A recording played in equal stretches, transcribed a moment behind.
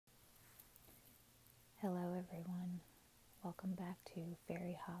welcome back to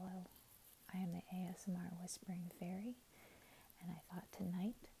Fairy Hollow. I am the ASMR Whispering Fairy, and I thought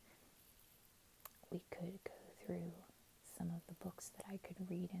tonight we could go through some of the books that I could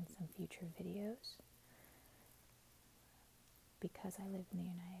read in some future videos. Because I live in the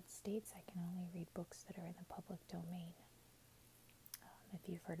United States, I can only read books that are in the public domain. If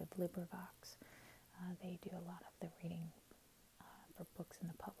you've heard of LibriVox, they do a lot of the reading for books in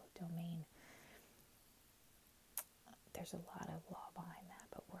the public domain. There's a lot of law behind that,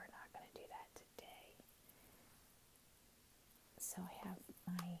 but we're not going to do that today. So I have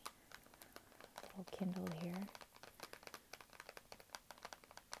my little Kindle here.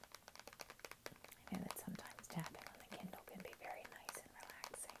 I know that sometimes tapping on the Kindle can be very nice and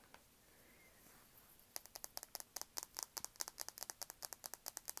relaxing.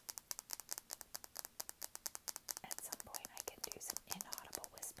 At some point I can do some inaudible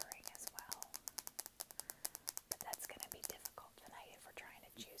whispering as well. But that's going to be difficult tonight if we're trying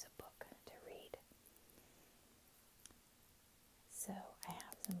to choose a book to read. So I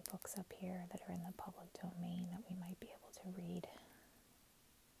have some books up here that are in the public domain that we might be able to read.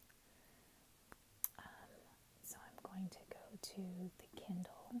 So I'm going to go to the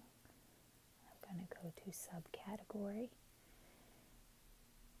Kindle. I'm going to go to subcategory.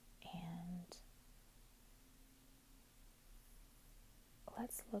 And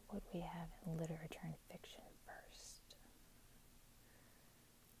let's look what we have in literature and fiction first.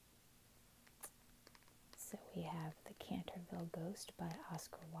 So we have The Canterville Ghost by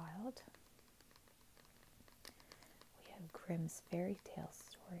Oscar Wilde. We have Grimm's Fairy Tale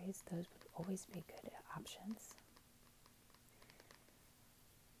Stories. Those would always be good options.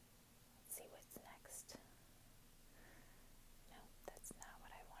 Let's see what's next. No, that's not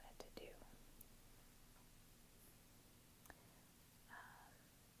what I wanted to do.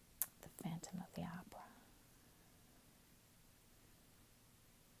 The Phantom of the Opera.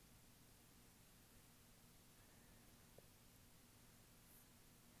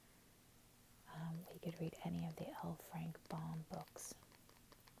 We could read any of the L. Frank Baum books.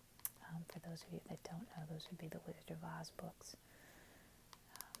 For those of you that don't know, those would be the Wizard of Oz books,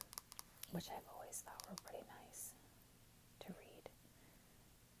 which I've always thought were pretty nice to read.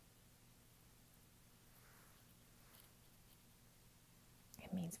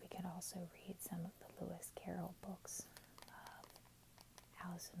 It means we could also read some of the Lewis Carroll books of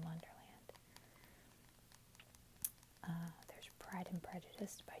Alice in Wonderland. There's Pride and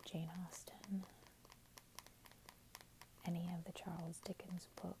Prejudice by Jane Austen. Any of the Charles Dickens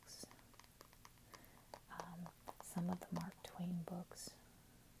books. Some of the Mark Twain books.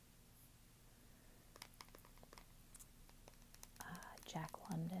 Jack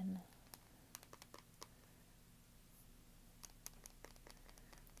London.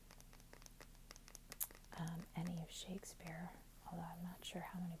 Any of Shakespeare, although I'm not sure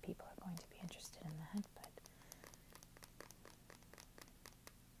how many people are going to be interested in that, but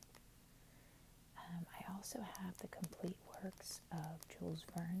I also have the complete works of Jules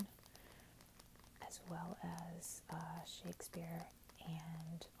Verne, as well as Shakespeare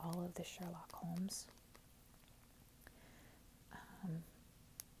and all of the Sherlock Holmes.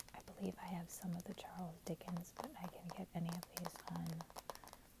 I believe I have some of the Charles Dickens, but I can get any of these on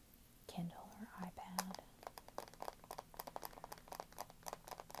Kindle or iPad.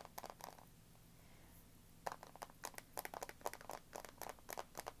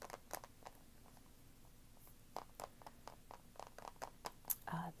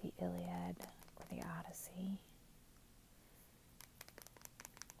 The Iliad or the Odyssey.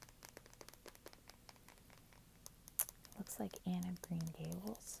 Looks like Anne of Green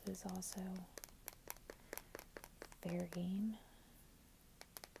Gables is also fair game.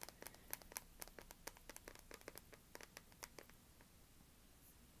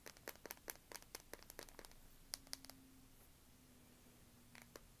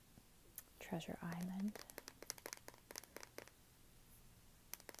 Treasure Island.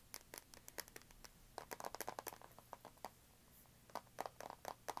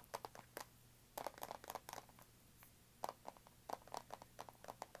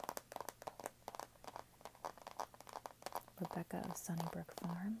 Rebecca of Sunnybrook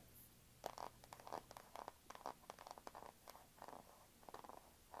Farm.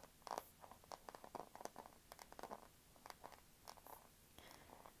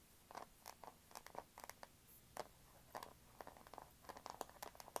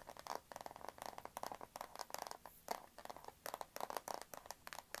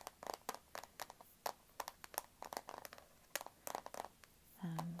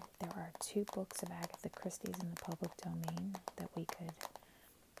 There are 2 books of Agatha Christie's in the public domain that we could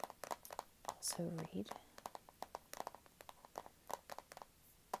also read.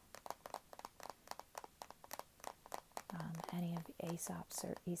 Aesop's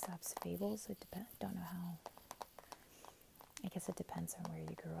fables. Don't know how. I guess it depends on where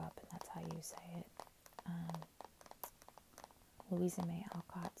you grew up, and that's how you say it. Louisa May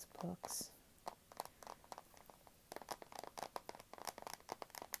Alcott's books.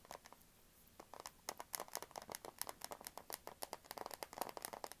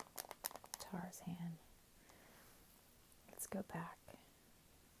 Tarzan. Let's go back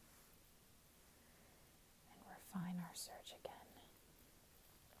and refine our search again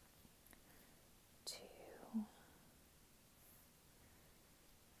to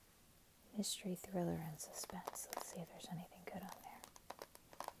mystery, thriller, and suspense. Let's see if there's anything good on there.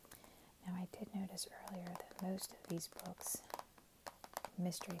 Now, I did notice earlier that most of these books,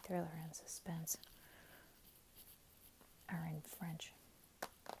 mystery, thriller, and suspense, are in French,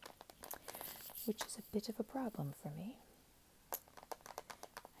 which is a bit of a problem for me.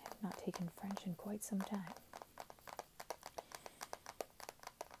 I have not taken French in quite some time.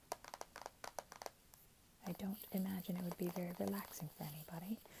 I don't imagine it would be very relaxing for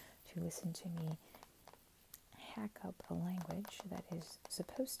anybody to listen to me hack up a language that is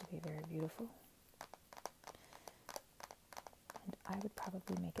supposed to be very beautiful. And I would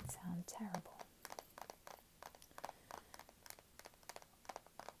probably make it sound terrible.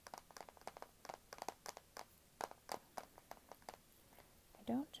 I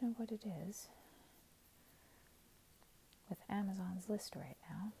don't know what it is with Amazon's list right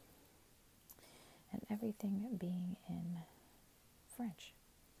now, and everything being in French.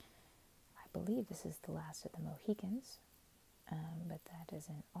 I believe this is The Last of the Mohicans, but that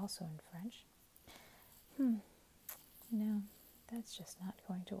isn't also in French. No, that's just not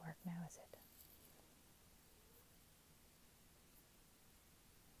going to work now, is it?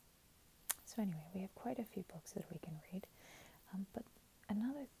 So anyway, we have quite a few books that we can read, but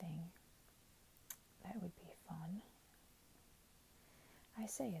another thing that would be fun, I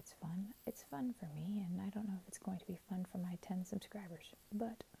say it's fun for me, and I don't know if it's going to be fun for my 10 subscribers,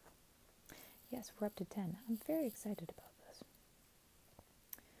 but yes, we're up to 10. I'm very excited about this.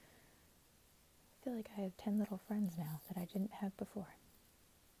 I feel like I have 10 little friends now that I didn't have before.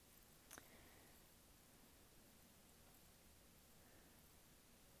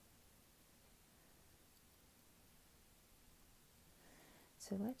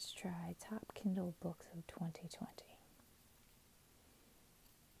 So let's try top Kindle books of 2020.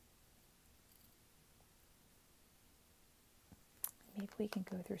 Maybe we can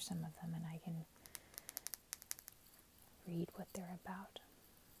go through some of them and I can read what they're about.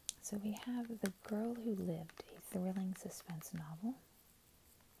 So we have The Girl Who Lived, a thrilling suspense novel.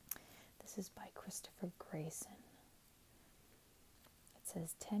 This is by Christopher Grayson. It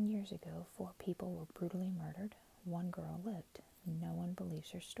says, 10 years ago, 4 people were brutally murdered. 1 girl lived. No one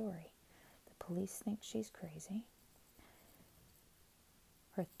believes her story. The police think she's crazy.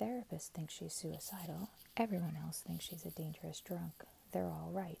 Her therapist thinks she's suicidal. Everyone else thinks she's a dangerous drunk. They're all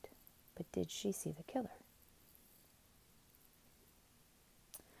right. But did she see the killer?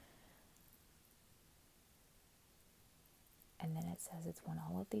 And then it says it's won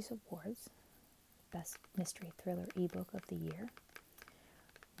all of these awards. Best Mystery Thriller ebook of the year.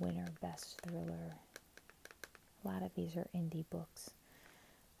 Winner Best Thriller. A lot of these are indie books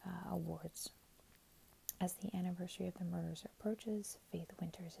awards. As the anniversary of the murders approaches, Faith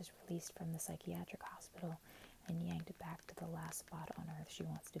Winters is released from the psychiatric hospital and yanked back to the last spot on earth she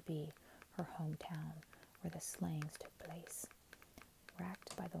wants to be, her hometown, where the slayings took place.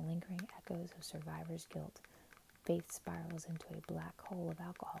 Racked by the lingering echoes of survivor's guilt, Faith spirals into a black hole of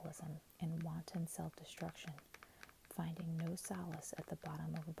alcoholism and wanton self-destruction. Finding no solace at the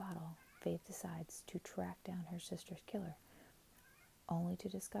bottom of a bottle, Faith decides to track down her sister's killer, only to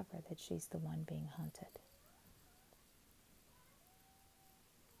discover that she's the one being hunted.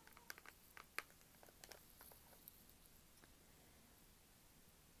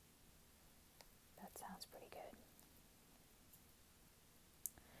 That sounds pretty good.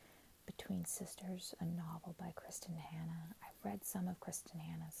 Between Sisters, a novel by Kristen Hanna. I've read some of Kristen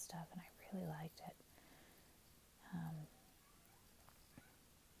Hanna's stuff and I really liked it.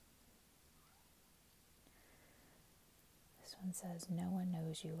 This one says, no one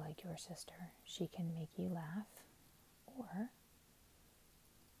knows you like your sister. She can make you laugh or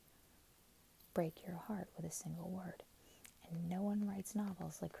break your heart with a single word. And no one writes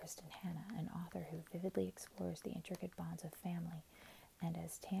novels like Kristen Hanna, an author who vividly explores the intricate bonds of family and,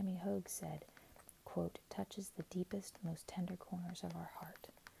 as Tammy Hogue said, quote, touches the deepest, most tender corners of our heart.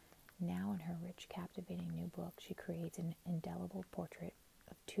 Now, in her rich, captivating new book, she creates an indelible portrait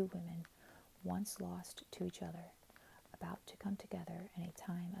of 2 women, once lost to each other, about to come together in a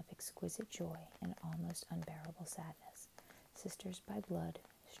time of exquisite joy and almost unbearable sadness. Sisters by blood,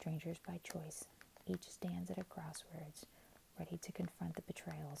 strangers by choice, each stands at a crossroads, ready to confront the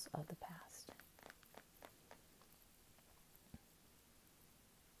betrayals of the past.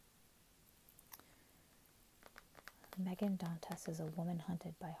 Megan Dantes is a woman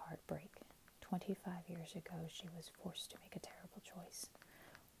hunted by heartbreak. 25 years ago, she was forced to make a terrible choice,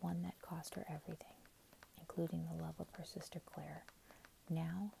 one that cost her everything, including the love of her sister Claire.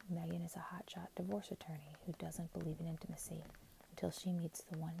 Now, Megan is a hotshot divorce attorney who doesn't believe in intimacy until she meets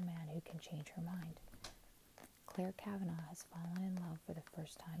the one man who can change her mind. Claire Kavanaugh has fallen in love for the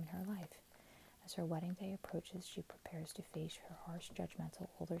first time in her life. As her wedding day approaches, she prepares to face her harsh, judgmental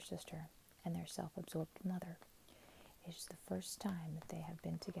older sister and their self-absorbed mother. It is the first time that they have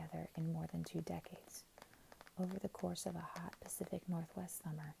been together in more than 2 decades. Over the course of a hot Pacific Northwest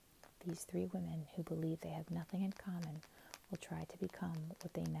summer, these 3 women who believe they have nothing in common will try to become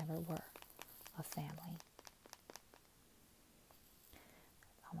what they never were, a family.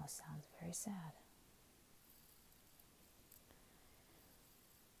 It almost sounds very sad.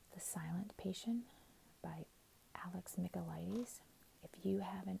 The Silent Patient by Alex Michaelides. If you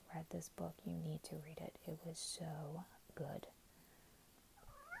haven't read this book, you need to read it. It was so good.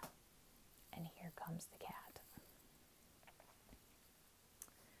 And here comes the cat.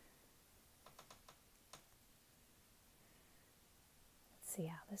 Let's see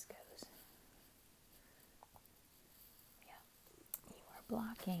how this goes. Yeah, you are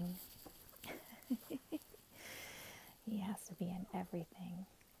blocking. He has to be in everything.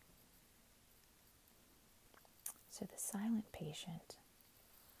 So The Silent Patient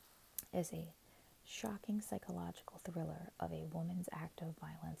is a shocking psychological thriller of a woman's act of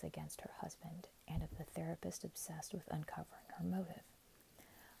violence against her husband and of the therapist obsessed with uncovering her motive.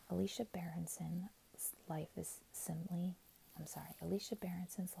 Alicia Berenson's life is seemingly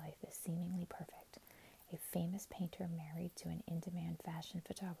perfect. A famous painter married to an in-demand fashion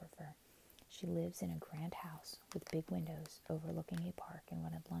photographer, she lives in a grand house with big windows overlooking a park in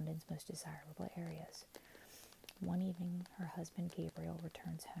one of London's most desirable areas. One evening, her husband Gabriel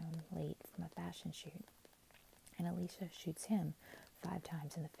returns home late from a fashion shoot, and Alicia shoots him 5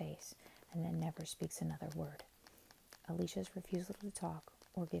 times in the face and then never speaks another word. Alicia's refusal to talk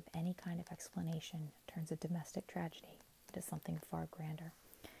or give any kind of explanation turns a domestic tragedy into something far grander,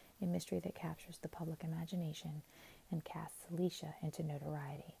 a mystery that captures the public imagination and casts Alicia into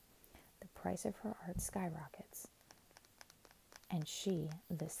notoriety. The price of her art skyrockets, and she,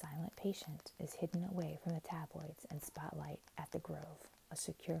 the silent patient, is hidden away from the tabloids and spotlight at the Grove, a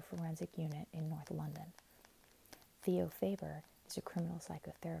secure forensic unit in North London. Theo Faber is a criminal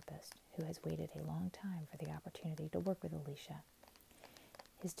psychotherapist who has waited a long time for the opportunity to work with Alicia.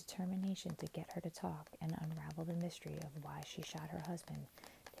 His determination to get her to talk and unravel the mystery of why she shot her husband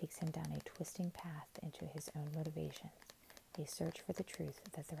takes him down a twisting path into his own motivations, a search for the truth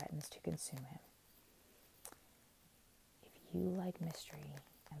that threatens to consume him. If you like mystery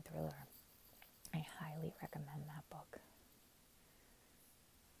and thriller, I highly recommend that book.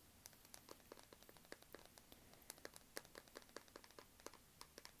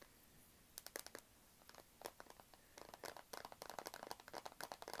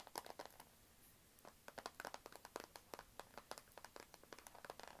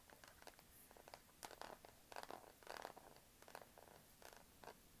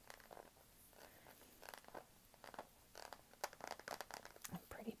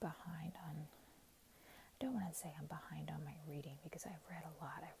 Behind on, I don't want to say I'm behind on my reading because I've read a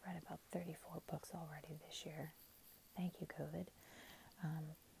lot. I've read about 34 books already this year. Thank you, COVID.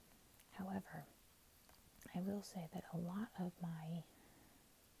 However, I will say that a lot of my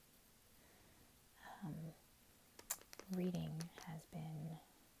reading has been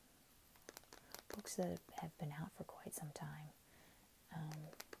books that have been out for quite some time.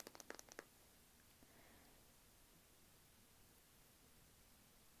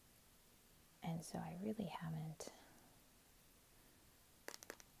 And so I really haven't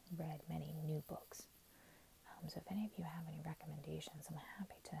read many new books. So if any of you have any recommendations, I'm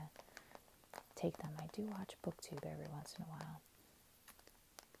happy to take them. I do watch BookTube every once in a while.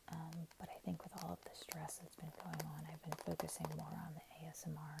 But I think with all of the stress that's been going on, I've been focusing more on the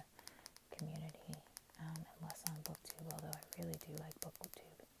ASMR community and less on BookTube, although I really do like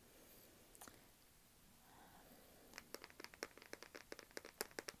BookTube.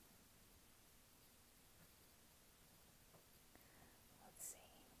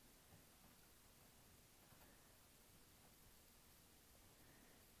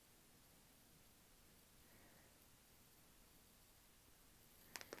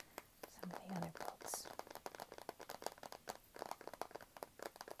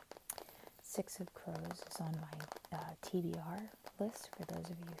 Six of Crows is on my TBR list. For those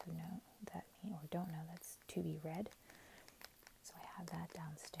of you who know that or don't know, that's to be read. So I have that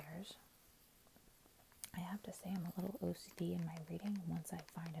downstairs. I have to say I'm a little OCD in my reading. Once I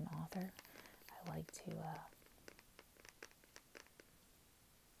find an author, I like to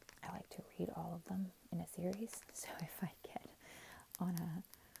read all of them in a series. So if I get on a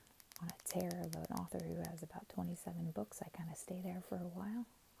tear of an author who has about 27 books, I kind of stay there for a while.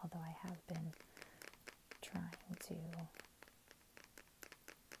 Although I have been trying to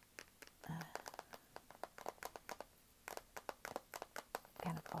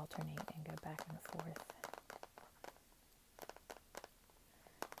kind of alternate and go back and forth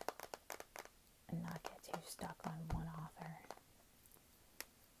and not get too stuck on one author.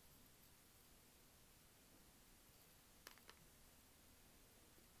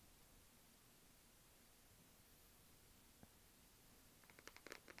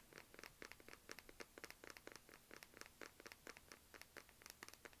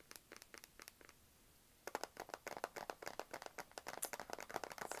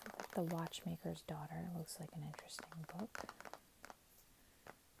 The Watchmaker's Daughter looks like an interesting book.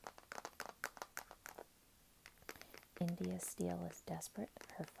 India Steele is desperate.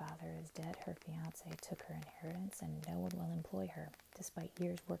 Her father is dead. Her fiancé took her inheritance, and no one will employ her, despite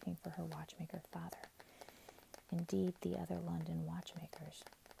years working for her watchmaker father. Indeed, the other London watchmakers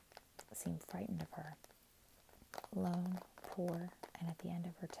seem frightened of her. Lone, poor, and at the end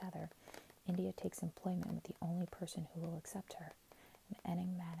of her tether, India takes employment with the only person who will accept her, an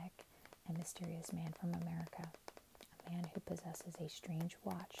enigmatic and mysterious man from America, a man who possesses a strange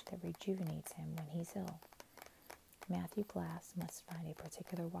watch that rejuvenates him when he's ill. Matthew Glass must find a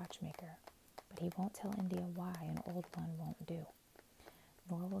particular watchmaker, but he won't tell India why an old one won't do,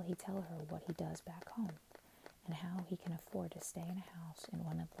 nor will he tell her what he does back home, and how he can afford to stay in a house in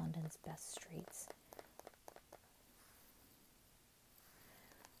one of London's best streets.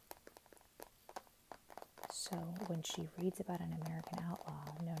 So, when she reads about an American outlaw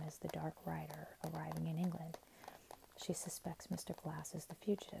known as the Dark Rider arriving in England, she suspects Mr. Glass is the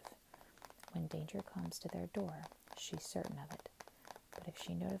fugitive. When danger comes to their door, she's certain of it. But if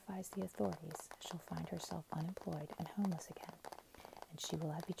she notifies the authorities, she'll find herself unemployed and homeless again, and she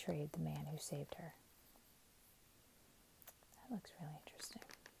will have betrayed the man who saved her. That looks really interesting.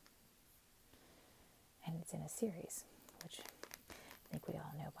 And it's in a series, which I think we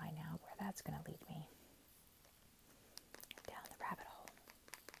all know by now where that's going to lead me. Down the rabbit hole.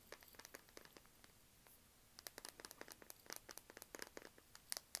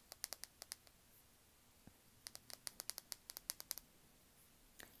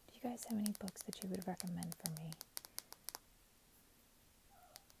 Do you guys have any books that you would recommend for me?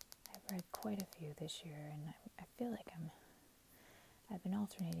 I've read quite a few this year, and I feel like I've been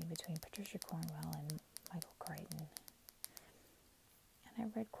alternating between Patricia Cornwell and Michael Crichton. And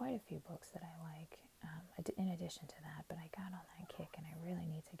I read quite a few books that I like, in addition to that, but I got on that kick, and I really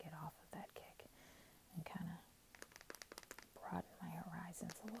need to get off of that kick and kind of broaden my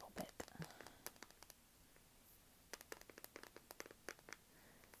horizons a little bit.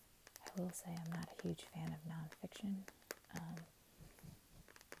 I will say I'm not a huge fan of nonfiction,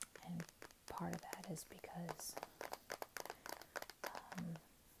 and part of that is because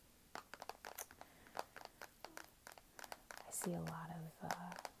I see a lot of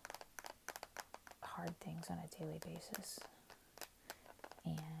hard things on a daily basis,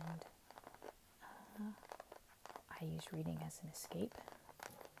 and I use reading as an escape,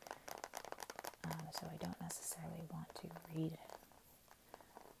 so I don't necessarily want to read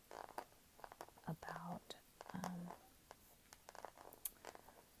about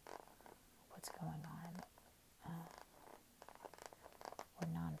what's going on, or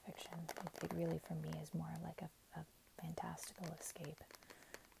nonfiction. It really, for me, is more like a fantastical escape,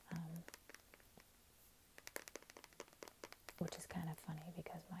 which is kind of funny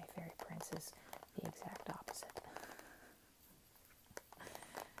because my fairy prince is the exact opposite.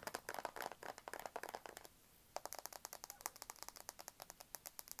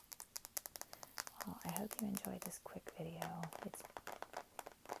 Well, I hope you enjoyed this quick video.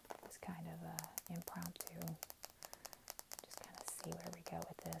 It's kind of impromptu. Just kind of see where we go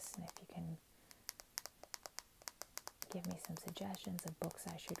with this, and if you can give me some suggestions of books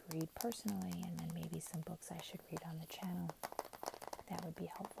I should read personally, and then maybe some books I should read on the channel, that would be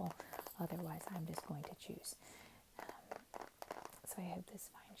helpful. Otherwise, I'm just going to choose. So I hope this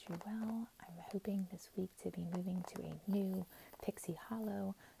finds you well. I'm hoping this week to be moving to a new Pixie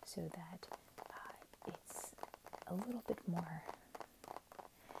Hollow, so that it's a little bit more,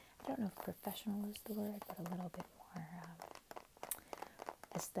 I don't know if professional is the word, but a little bit more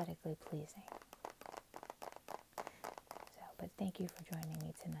aesthetically pleasing. So, but thank you for joining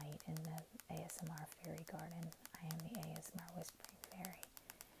me tonight in the ASMR Fairy Garden.